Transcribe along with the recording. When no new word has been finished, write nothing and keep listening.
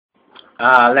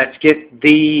Let's get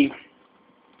the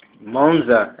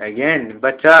Monza again,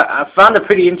 but I found a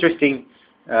pretty interesting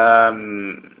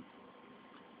an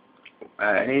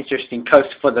interesting coast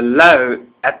for the low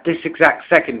at this exact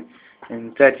second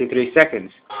in 33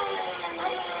 seconds.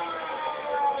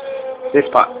 This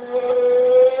part.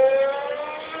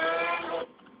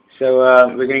 So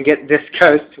we're going to get this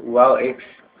coast while it's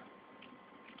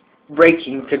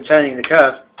braking, concerning the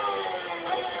curve.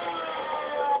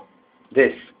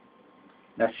 This.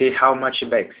 Let's see how much it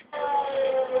bakes.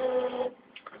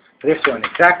 This one,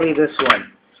 exactly this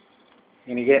one.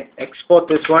 I'm going to export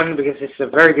this one because it's a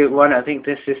very good one. I think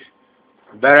this is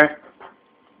better.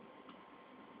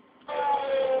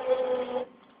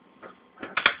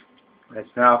 Let's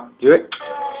now do it.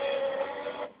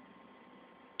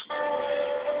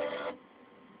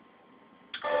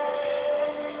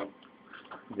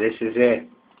 This is it.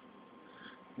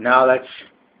 Now let's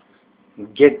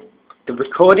get the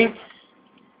recording.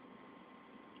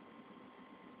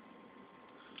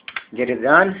 Get it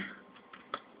done.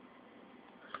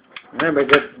 Remember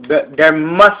that there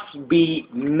must be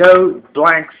no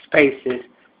blank spaces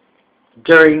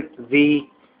during the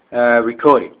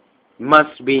recording.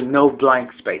 Must be no blank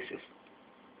spaces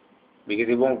because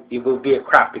it will be a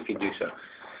crap if you do so.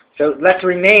 So let's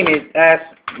rename it as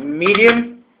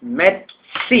medium met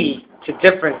C to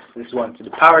difference this one to the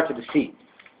power to the C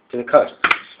to the coast.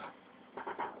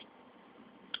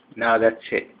 Now that's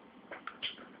it.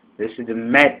 This is the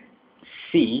met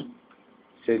C,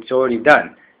 so it's already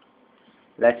done.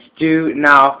 Let's do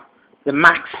now the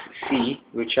max C,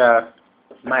 which I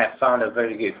might have found a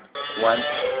very good one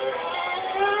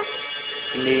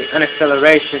in the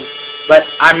unacceleration, but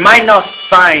I might not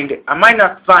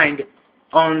find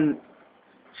on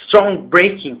strong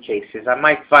braking cases. I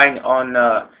might find on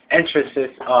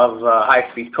entrances of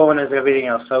high-speed corners, everything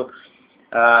else. So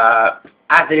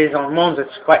as it is on Monza,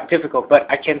 it's quite difficult, but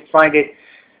I can find it,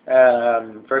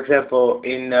 for example,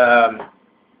 in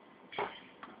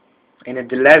a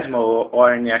Delesmo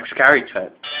or in the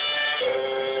Excaritor.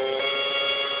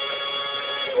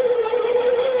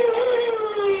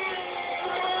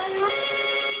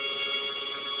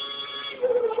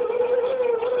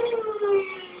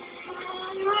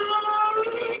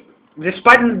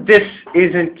 Despite this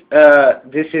isn't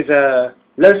this is a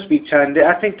low speed turn,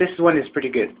 I think this one is pretty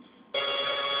good.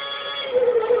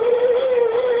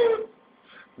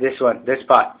 This one, this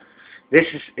part, this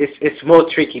is it's more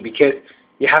tricky because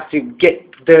you have to get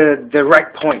the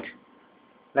right point.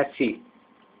 Let's see.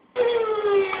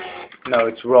 No,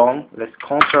 it's wrong. Let's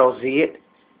Control Z it.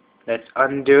 Let's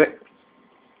undo it.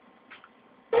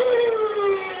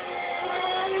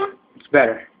 It's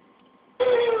better.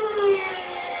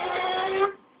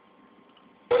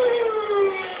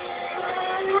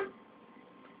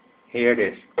 Here it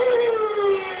is.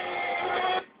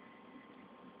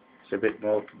 It's a bit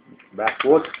more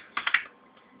backward.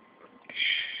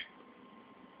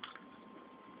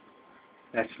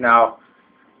 Let's now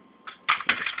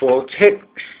export it.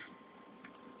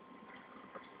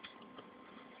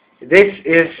 This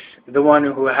is the one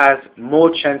who has more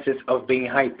chances of being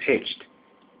high pitched.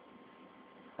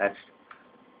 Let's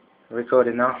record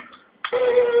it now.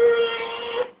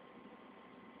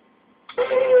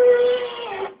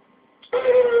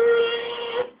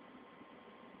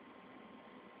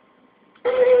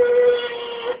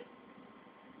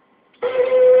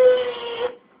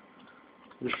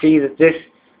 You see that this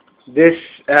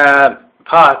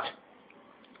part,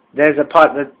 there's a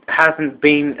part that hasn't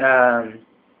been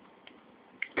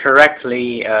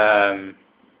correctly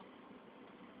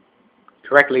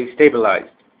stabilized,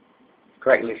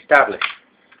 correctly established.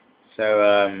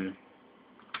 So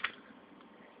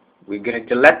we're going to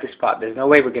delete this part. There's no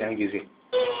way we're going to use it.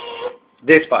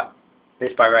 This part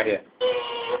right here.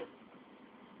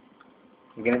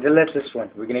 We're going to delete this one.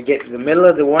 We're going to get the middle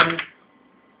of the one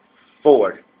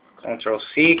forward. Control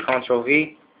C, Control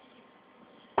V.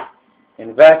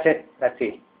 Invert it. Let's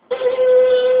see.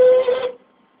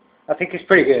 I think it's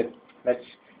pretty good. Let's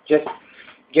just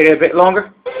get it a bit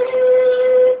longer.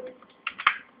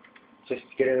 Just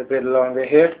get it a bit longer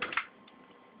here.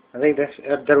 I think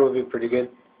that will be pretty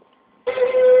good.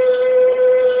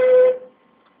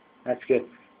 That's good.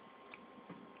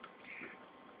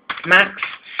 Max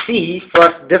C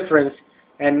first difference,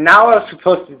 and now I was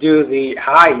supposed to do the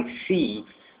high C,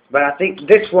 but I think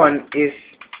this one is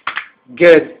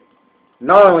good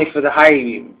not only for the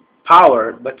high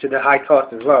power but to the high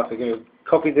cost as well. So I'm going to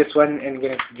copy this one and I'm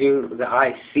going to do the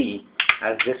high C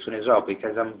as this one as well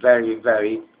because I'm very,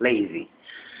 very lazy.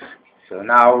 So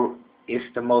now is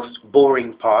the most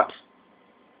boring part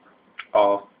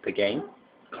of the game.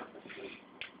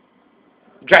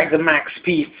 drag the max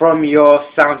P from your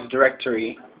sounds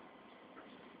directory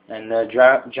and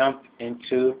jump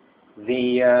into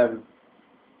the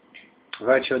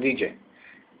virtual DJ.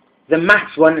 The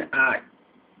max one,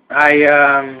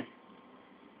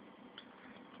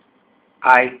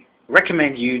 I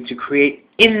recommend you to create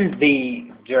in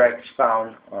the direct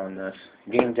found on this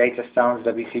game data sounds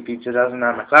WCP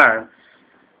 2009 McLaren,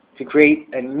 to create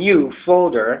a new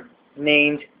folder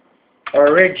named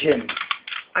Origin.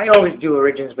 I always do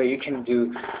Origins, but you can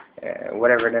do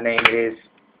whatever the name is.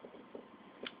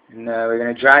 And we're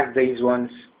going to drag these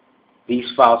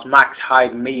files, max,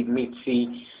 height, meet,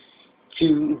 C,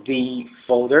 to the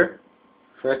folder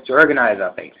for us to organize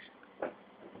our things.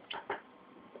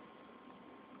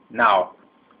 Now,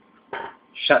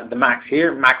 shut the max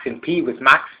here, max in P with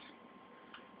max.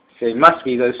 So it must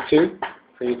be those two,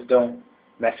 so you don't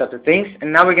mess up the things.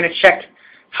 And now we're going to check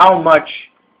how much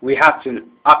we have to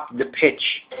up the pitch.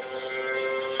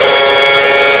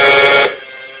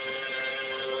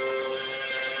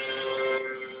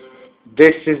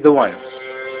 This is the one.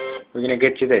 We're going to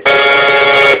get to this.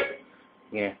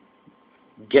 Yeah.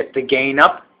 Get the gain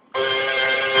up.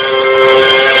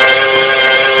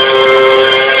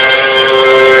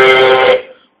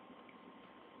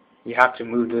 You have to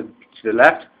move to the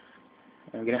left.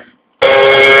 I'm gonna.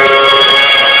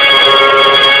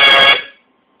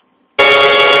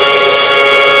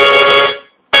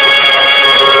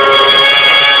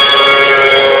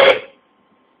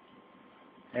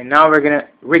 And now we're gonna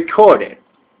record it.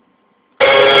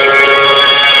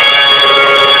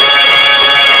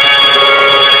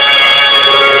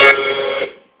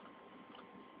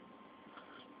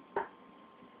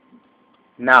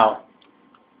 Now,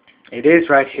 it is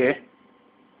right here.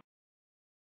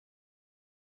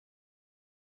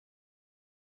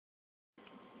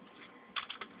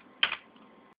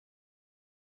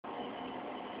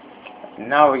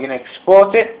 Now we're going to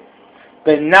export it,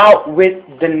 but now with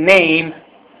the name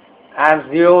as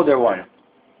the older one.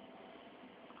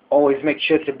 Always make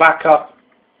sure to back up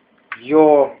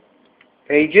your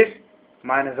pages.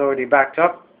 Mine is already backed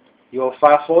up, your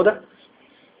file folder.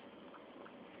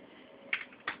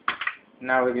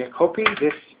 Now we're going to copy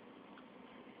this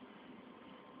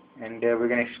and we're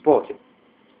going to export it.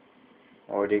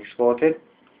 Already exported.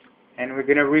 And we're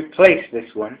going to replace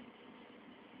this one.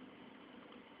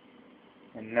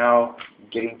 And now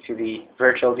getting to the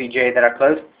virtual DJ that I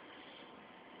closed.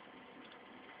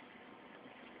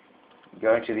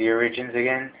 Going to the origins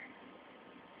again.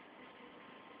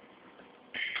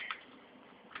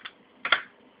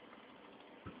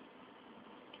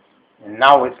 And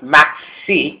now with max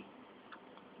C,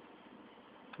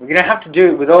 we're going to have to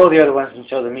do it with all the other ones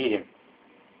until the medium.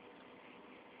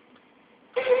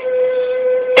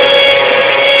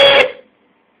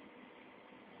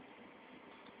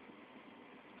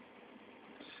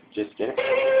 Just get it.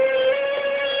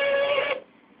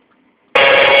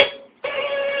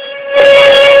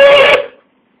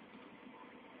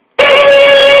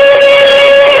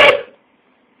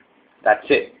 That's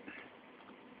it.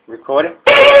 Record it.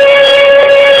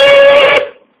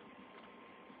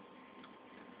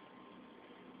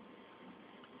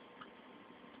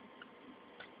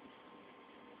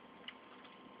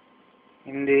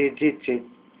 And edit it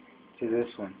to this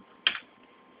one.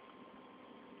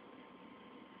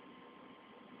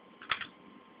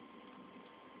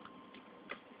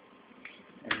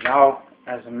 And now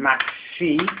as a max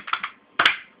C,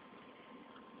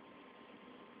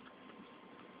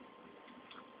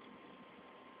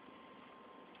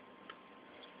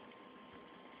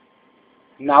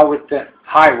 now with the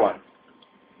high one.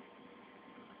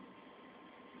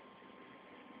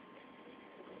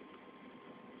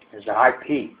 There's the high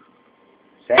P.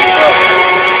 Same goes.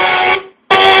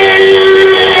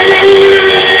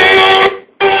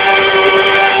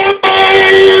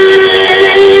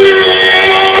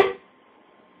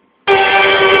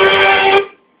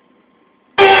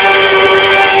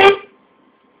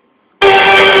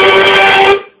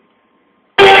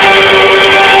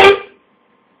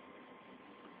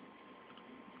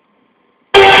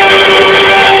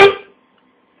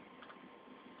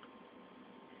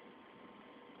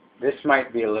 This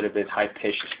might be a little bit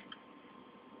high-pitched.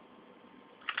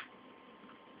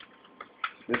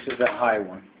 This is the high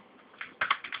one.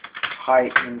 High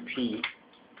in P.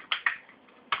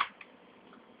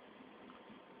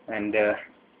 And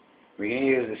we're going to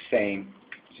use the same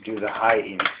to do the high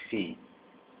in C.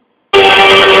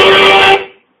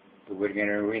 But we're going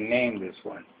to rename this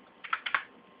one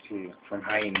from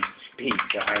high in P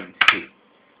to high in C.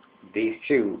 These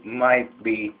two might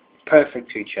be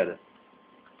perfect to each other.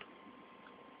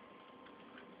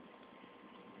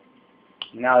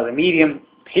 Now the medium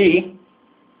P.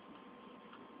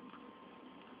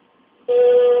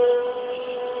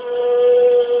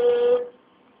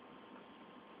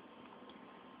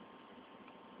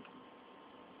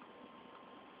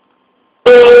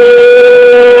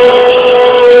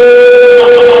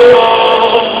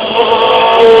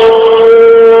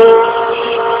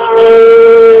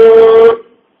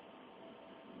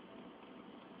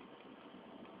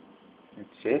 That's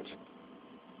it.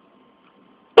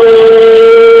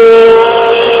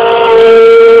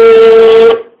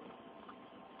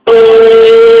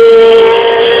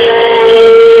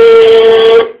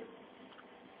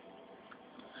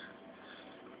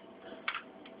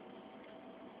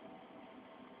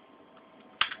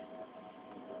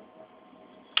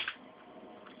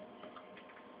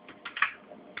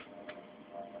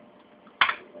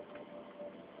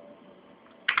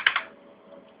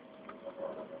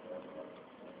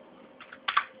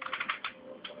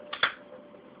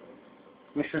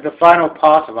 This is the final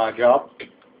part of our job.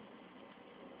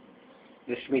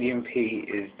 This medium P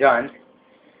is done,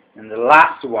 and the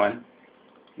last one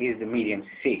is the medium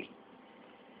C.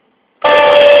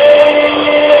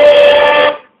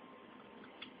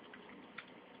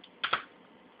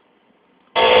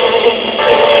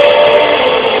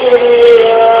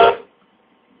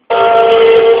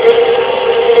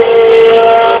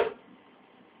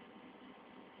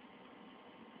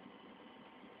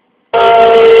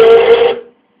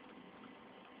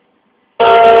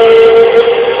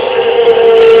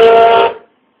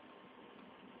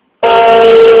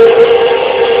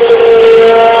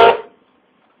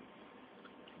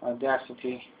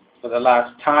 Audacity for the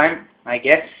last time, I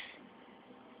guess,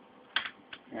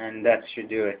 and that should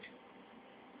do it.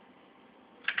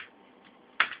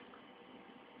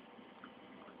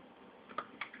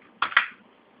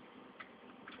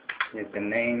 Here's the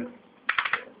name.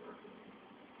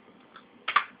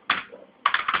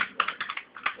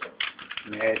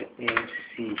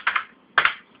 rFactor.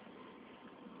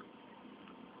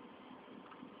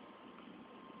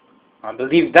 I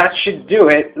believe that should do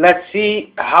it. Let's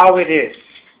see how it is,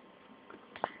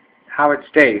 how it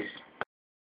stays.